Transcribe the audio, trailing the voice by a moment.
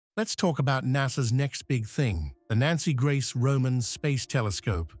Let's talk about NASA's next big thing, the Nancy Grace Roman Space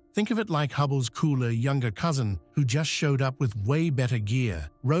Telescope. Think of it like Hubble's cooler, younger cousin who just showed up with way better gear.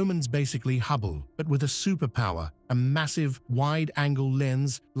 Roman's basically Hubble, but with a superpower, a massive, wide-angle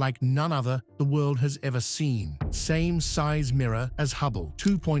lens like none other the world has ever seen. Same size mirror as Hubble,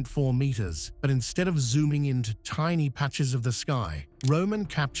 2.4 meters, but instead of zooming into tiny patches of the sky, Roman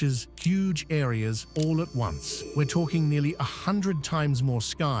captures huge areas all at once. We're talking nearly 100 times more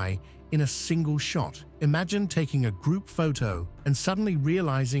sky in a single shot. Imagine taking a group photo and suddenly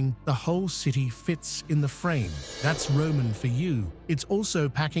realizing the whole city fits in the frame. That's Roman for you. It's also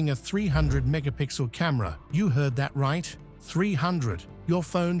packing a 300 megapixel camera. You heard that right? 300. Your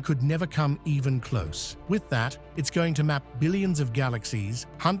phone could never come even close. With that, it's going to map billions of galaxies,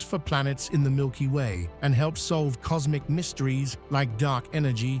 hunt for planets in the Milky Way, and help solve cosmic mysteries like dark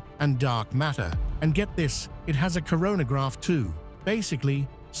energy and dark matter. And get this, it has a coronagraph too. Basically,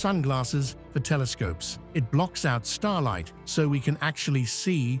 sunglasses for telescopes. It blocks out starlight so we can actually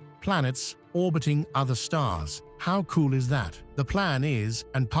see planets orbiting other stars. How cool is that? The plan is,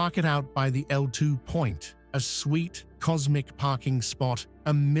 and park it out by the L2 point, a sweet cosmic parking spot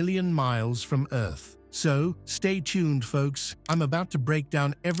a million miles from Earth. So, stay tuned, folks. I'm about to break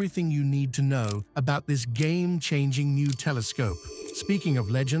down everything you need to know about this game-changing new telescope. Speaking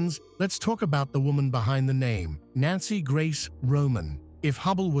of legends, let's talk about the woman behind the name, Nancy Grace Roman. If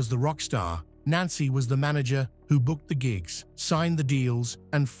Hubble was the rock star, Nancy was the manager who booked the gigs, signed the deals,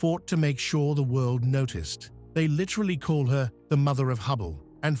 and fought to make sure the world noticed. They literally call her the mother of Hubble,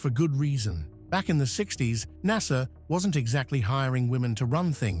 and for good reason. Back in the 60s, NASA wasn't exactly hiring women to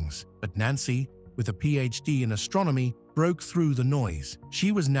run things, but Nancy, with a PhD in astronomy, broke through the noise.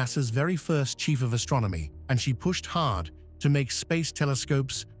 She was NASA's very first chief of astronomy, and she pushed hard to make space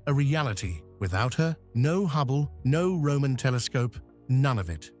telescopes a reality. Without her, no Hubble, no Roman telescope, none of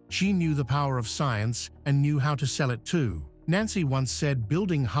it. She knew the power of science and knew how to sell it too. Nancy once said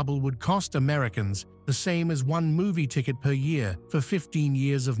building Hubble would cost Americans the same as one movie ticket per year for 15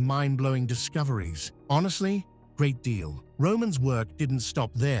 years of mind-blowing discoveries. Honestly, great deal. Roman's work didn't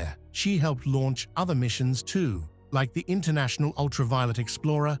stop there. She helped launch other missions too, like the International Ultraviolet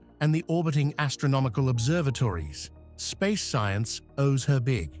Explorer and the orbiting astronomical observatories. Space science owes her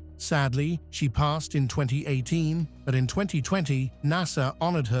big. Sadly, she passed in 2018, but in 2020, NASA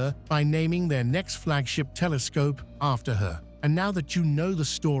honored her by naming their next flagship telescope after her. And now that you know the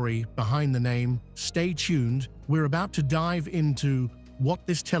story behind the name, stay tuned. We're about to dive into what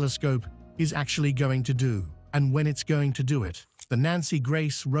this telescope is actually going to do and when it's going to do it. The Nancy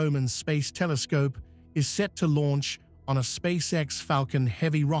Grace Roman Space Telescope is set to launch on a SpaceX Falcon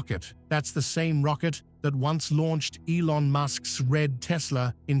Heavy rocket. That's the same rocket that once launched Elon Musk's red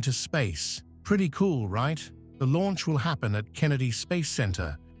Tesla into space. Pretty cool, right? The launch will happen at Kennedy Space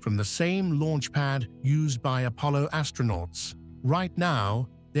Center from the same launch pad used by Apollo astronauts. Right now,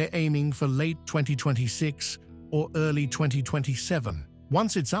 they're aiming for late 2026 or early 2027.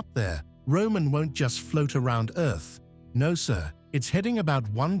 Once it's up there, Roman won't just float around Earth. No, sir. It's heading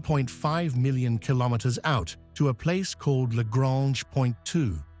about 1.5 million kilometers out to a place called Lagrange Point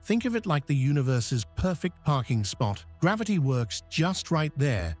 2. Think of it like the universe's perfect parking spot. Gravity works just right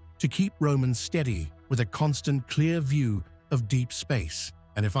there to keep Roman steady with a constant clear view of deep space.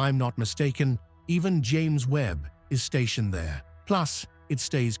 And if I'm not mistaken, even James Webb is stationed there. Plus, it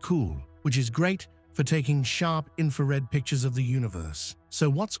stays cool, which is great for taking sharp infrared pictures of the universe. So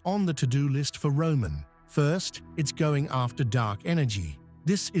what's on the to-do list for Roman? First, it's going after dark energy.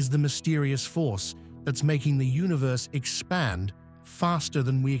 This is the mysterious force that's making the universe expand faster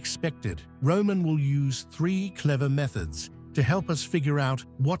than we expected. Roman will use 3 clever methods to help us figure out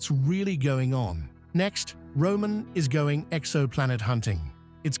what's really going on. Next, Roman is going exoplanet hunting.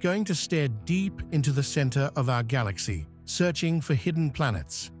 It's going to stare deep into the center of our galaxy, searching for hidden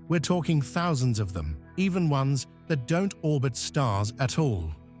planets. We're talking thousands of them, even ones that don't orbit stars at all.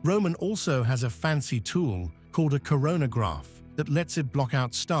 Roman also has a fancy tool called a coronagraph that lets it block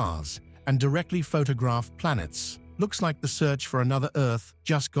out stars and directly photograph planets. Looks like the search for another Earth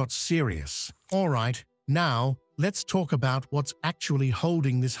just got serious. Alright, now let's talk about what's actually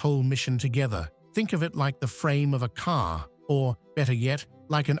holding this whole mission together. Think of it like the frame of a car, or better yet,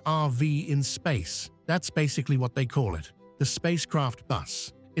 like an RV in space. That's basically what they call it, the spacecraft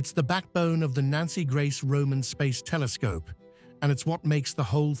bus. It's the backbone of the Nancy Grace Roman Space Telescope, and it's what makes the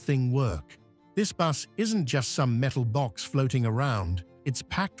whole thing work. This bus isn't just some metal box floating around. It's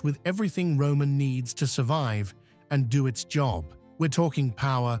packed with everything Roman needs to survive and do its job. We're talking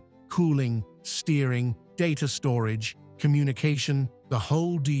power, cooling, steering, data storage, communication, the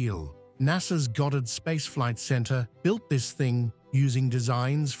whole deal. NASA's Goddard Space Flight Center built this thing using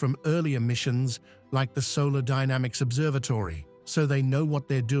designs from earlier missions like the Solar Dynamics Observatory, so they know what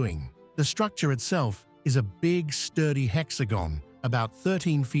they're doing. The structure itself is a big, sturdy hexagon, about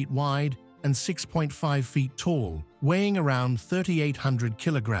 13 feet wide and 6.5 feet tall, weighing around 3,800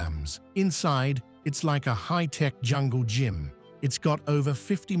 kilograms. Inside, it's like a high-tech jungle gym. It's got over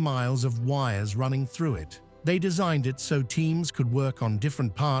 50 miles of wires running through it. They designed it so teams could work on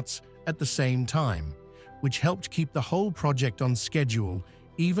different parts at the same time, which helped keep the whole project on schedule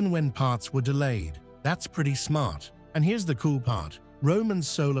even when parts were delayed. That's pretty smart. And here's the cool part. Roman's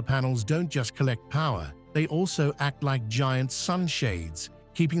solar panels don't just collect power, they also act like giant sunshades,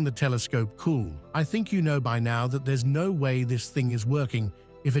 keeping the telescope cool. I think you know by now that there's no way this thing is working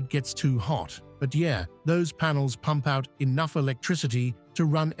if it gets too hot. But yeah, those panels pump out enough electricity to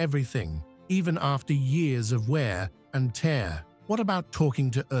run everything, even after years of wear and tear. What about talking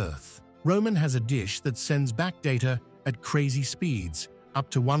to Earth? Roman has a dish that sends back data at crazy speeds, up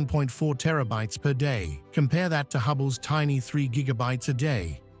to 1.4 terabytes per day. Compare that to Hubble's tiny 3 gigabytes a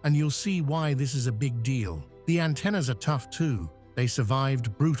day, and you'll see why this is a big deal. The antennas are tough too. They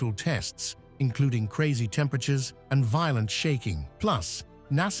survived brutal tests, including crazy temperatures and violent shaking. Plus,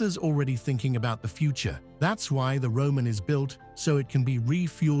 NASA's already thinking about the future. That's why the Roman is built, so it can be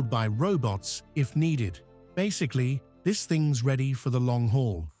refueled by robots if needed. Basically, this thing's ready for the long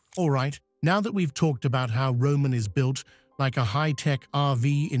haul. Alright, now that we've talked about how Roman is built like a high-tech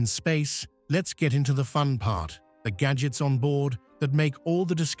RV in space, let's get into the fun part, the gadgets on board that make all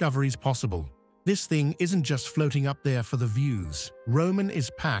the discoveries possible. This thing isn't just floating up there for the views. Roman is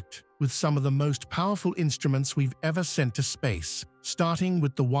packed with some of the most powerful instruments we've ever sent to space, starting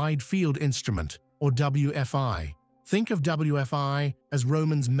with the Wide Field Instrument, or WFI. Think of WFI as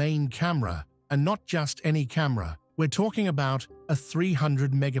Roman's main camera, and not just any camera. We're talking about a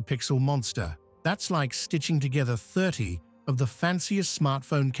 300-megapixel monster. That's like stitching together 30 of the fanciest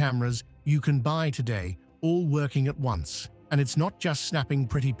smartphone cameras you can buy today, all working at once. And it's not just snapping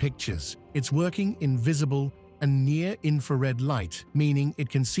pretty pictures. It's working in visible and near-infrared light, meaning it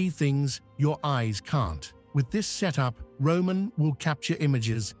can see things your eyes can't. With this setup, Roman will capture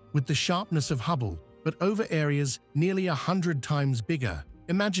images with the sharpness of Hubble, but over areas nearly 100 times bigger.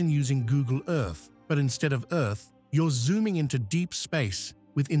 Imagine using Google Earth, but instead of Earth, you're zooming into deep space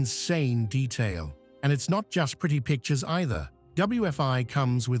with insane detail. And it's not just pretty pictures either. WFI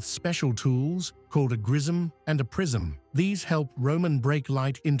comes with special tools called a grism and a prism. These help Roman break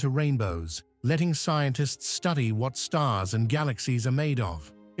light into rainbows, letting scientists study what stars and galaxies are made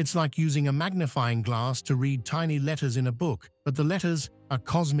of. It's like using a magnifying glass to read tiny letters in a book, but the letters are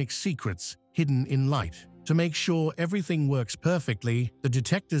cosmic secrets hidden in light. To make sure everything works perfectly, the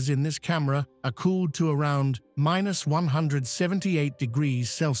detectors in this camera are cooled to around -178 degrees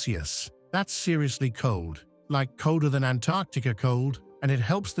Celsius. That's seriously cold, like colder than Antarctica cold, and it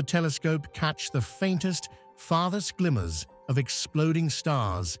helps the telescope catch the faintest, farthest glimmers of exploding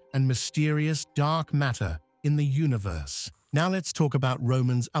stars and mysterious dark matter in the universe. Now let's talk about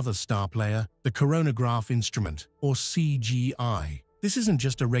Roman's other star player, the coronagraph instrument, or CGI. This isn't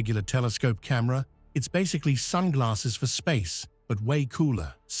just a regular telescope camera, it's basically sunglasses for space, but way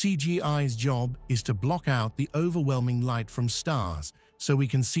cooler. CGI's job is to block out the overwhelming light from stars so we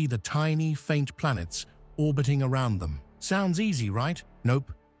can see the tiny, faint planets orbiting around them. Sounds easy, right?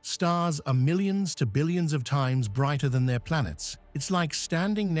 Nope. Stars are millions to billions of times brighter than their planets. It's like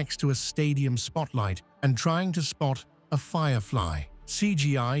standing next to a stadium spotlight and trying to spot a firefly.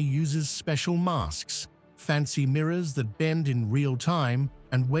 CGI uses special masks, fancy mirrors that bend in real time,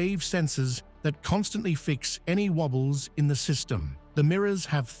 and wave sensors that constantly fix any wobbles in the system. The mirrors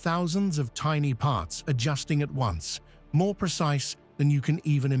have thousands of tiny parts adjusting at once, more precise than you can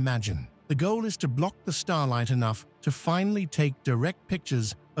even imagine. The goal is to block the starlight enough to finally take direct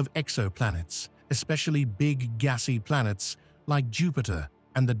pictures of exoplanets, especially big gassy planets like Jupiter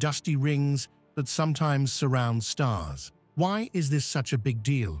and the dusty rings that sometimes surround stars. Why is this such a big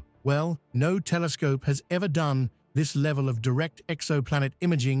deal? Well, no telescope has ever done this level of direct exoplanet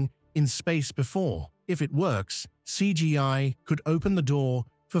imaging in space before. If it works, CGI could open the door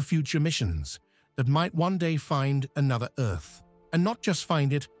for future missions that might one day find another Earth. And not just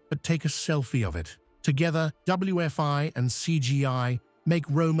find it, but take a selfie of it. Together, WFI and CGI make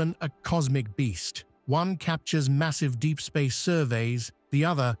Roman a cosmic beast. One captures massive deep space surveys, the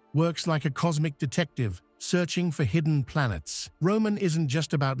other works like a cosmic detective, searching for hidden planets. Roman isn't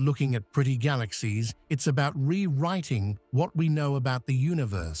just about looking at pretty galaxies, it's about rewriting what we know about the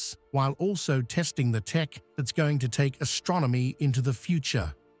universe, while also testing the tech that's going to take astronomy into the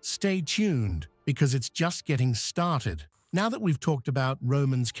future. Stay tuned, because it's just getting started. Now that we've talked about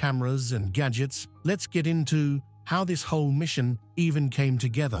Roman's cameras and gadgets, let's get into how this whole mission even came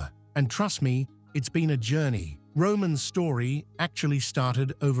together. And trust me, it's been a journey. Roman's story actually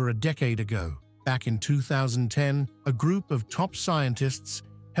started over a decade ago. Back in 2010, a group of top scientists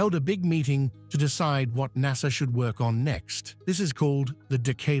held a big meeting to decide what NASA should work on next. This is called the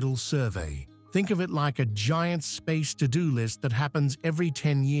Decadal Survey. Think of it like a giant space to-do list that happens every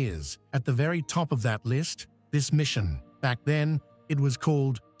 10 years. At the very top of that list, this mission. Back then, it was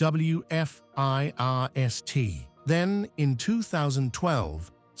called WFIRST. Then, in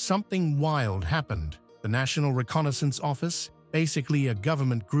 2012, something wild happened. The National Reconnaissance Office, basically a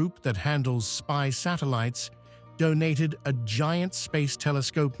government group that handles spy satellites, donated a giant space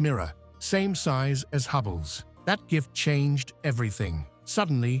telescope mirror, same size as Hubble's. That gift changed everything.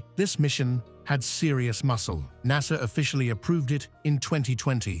 Suddenly, this mission had serious muscle. NASA officially approved it in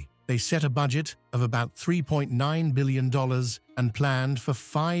 2020. They set a budget of about $3.9 billion and planned for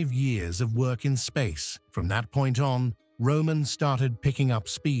 5 years of work in space. From that point on, Roman started picking up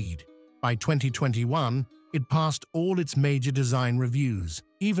speed. By 2021, it passed all its major design reviews.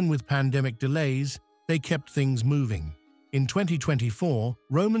 Even with pandemic delays, they kept things moving. In 2024,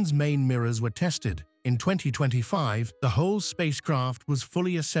 Roman's main mirrors were tested. In 2025, the whole spacecraft was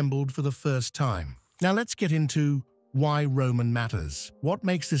fully assembled for the first time. Now let's get into why Roman matters. What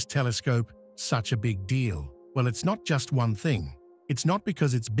makes this telescope such a big deal? Well, it's not just one thing. It's not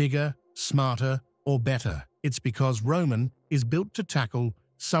because it's bigger, smarter, or better. It's because Roman is built to tackle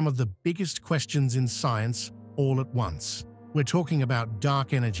some of the biggest questions in science all at once. We're talking about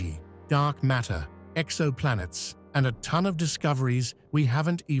dark energy, dark matter, exoplanets, and a ton of discoveries we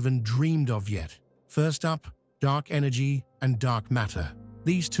haven't even dreamed of yet. First up, dark energy and dark matter.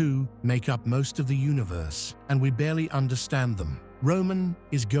 These two make up most of the universe, and we barely understand them. Roman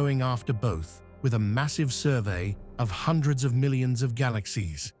is going after both, with a massive survey of hundreds of millions of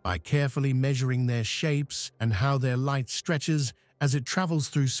galaxies. By carefully measuring their shapes and how their light stretches as it travels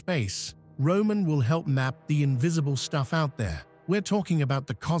through space, Roman will help map the invisible stuff out there. We're talking about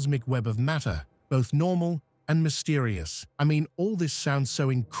the cosmic web of matter, both normal and mysterious. I mean, all this sounds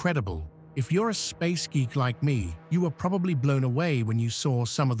so incredible. If you're a space geek like me, you were probably blown away when you saw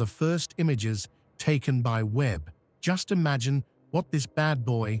some of the first images taken by Webb. Just imagine what this bad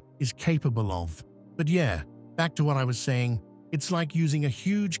boy is capable of. But yeah, back to what I was saying, it's like using a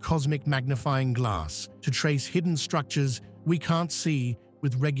huge cosmic magnifying glass to trace hidden structures we can't see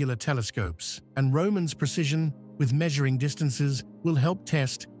with regular telescopes. And Roman's precision with measuring distances will help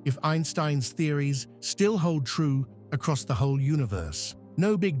test if Einstein's theories still hold true across the whole universe.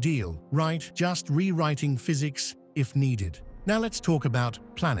 No big deal, right? Just rewriting physics if needed. Now let's talk about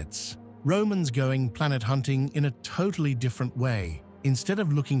planets. Roman's going planet hunting in a totally different way. Instead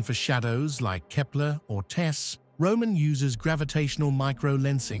of looking for shadows like Kepler or TESS, Roman uses gravitational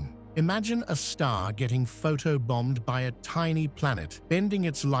microlensing. Imagine a star getting photobombed by a tiny planet, bending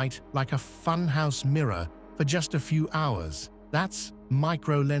its light like a funhouse mirror for just a few hours. That's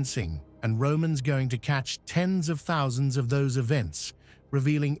microlensing, and Roman's going to catch tens of thousands of those events,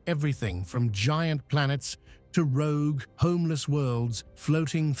 revealing everything from giant planets to rogue, homeless worlds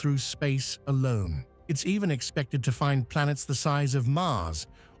floating through space alone. It's even expected to find planets the size of Mars,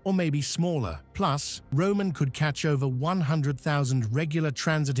 or maybe smaller. Plus, Roman could catch over 100,000 regular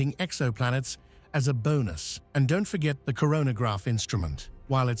transiting exoplanets as a bonus. And don't forget the coronagraph instrument.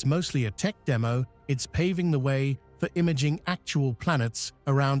 While it's mostly a tech demo, it's paving the way for imaging actual planets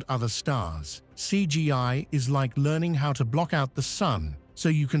around other stars. CGI is like learning how to block out the sun, so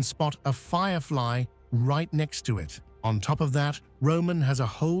you can spot a firefly right next to it. On top of that, Roman has a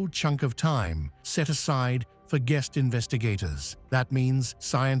whole chunk of time set aside for guest investigators. That means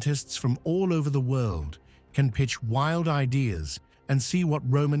scientists from all over the world can pitch wild ideas and see what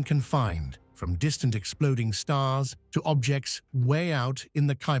Roman can find, from distant exploding stars to objects way out in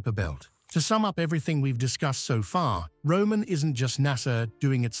the Kuiper Belt. To sum up everything we've discussed so far, Roman isn't just NASA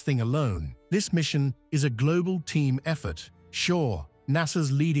doing its thing alone. This mission is a global team effort. Sure,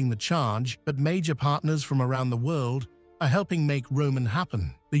 NASA's leading the charge, but major partners from around the world are helping make Roman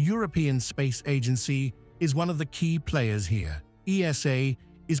happen. The European Space Agency is one of the key players here. ESA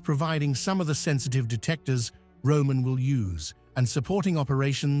is providing some of the sensitive detectors Roman will use and supporting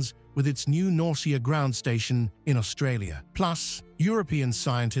operations with its new Norcia ground station in Australia. Plus, European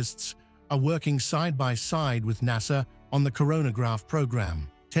scientists are working side by side with NASA on the coronagraph program,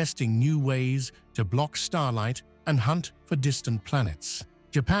 testing new ways to block starlight and hunt for distant planets.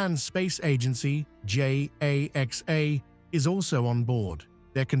 Japan's space agency, JAXA, is also on board.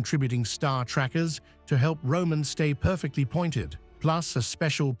 They're contributing star trackers to help Roman stay perfectly pointed, plus a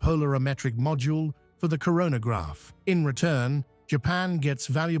special polarimetric module for the coronagraph. In return, Japan gets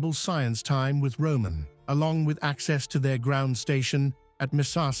valuable science time with Roman, along with access to their ground station at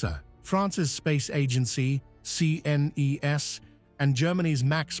Misasa. France's space agency, CNES, and Germany's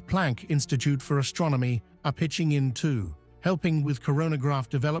Max Planck Institute for Astronomy are pitching in too, helping with coronagraph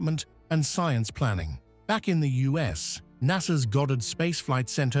development and science planning. Back in the US, NASA's Goddard Space Flight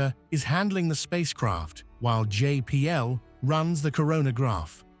Center is handling the spacecraft, while JPL runs the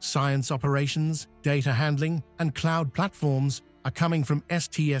coronagraph. Science operations, data handling, and cloud platforms are coming from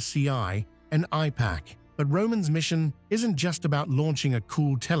STSCI and IPAC. But Roman's mission isn't just about launching a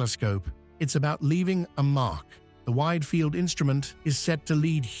cool telescope, it's about leaving a mark. The Wide Field Instrument is set to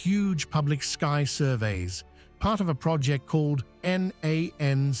lead huge public sky surveys, part of a project called NANCY.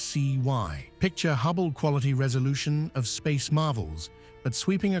 Picture Hubble quality resolution of space marvels, but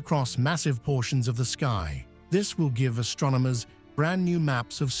sweeping across massive portions of the sky. This will give astronomers brand new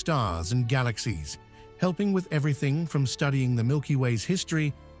maps of stars and galaxies, helping with everything from studying the Milky Way's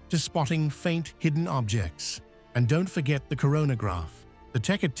history to spotting faint hidden objects. And don't forget the coronagraph. The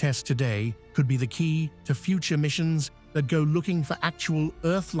tech it tests today could be the key to future missions that go looking for actual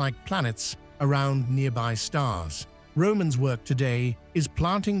Earth-like planets around nearby stars. Roman's work today is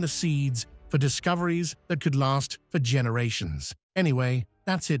planting the seeds for discoveries that could last for generations. Anyway,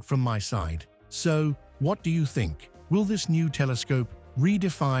 that's it from my side. So, what do you think? Will this new telescope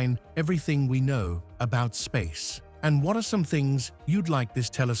redefine everything we know about space? And what are some things you'd like this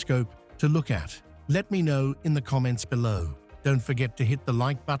telescope to look at? Let me know in the comments below. Don't forget to hit the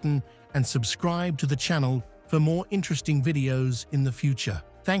like button and subscribe to the channel for more interesting videos in the future.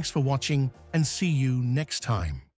 Thanks for watching and see you next time.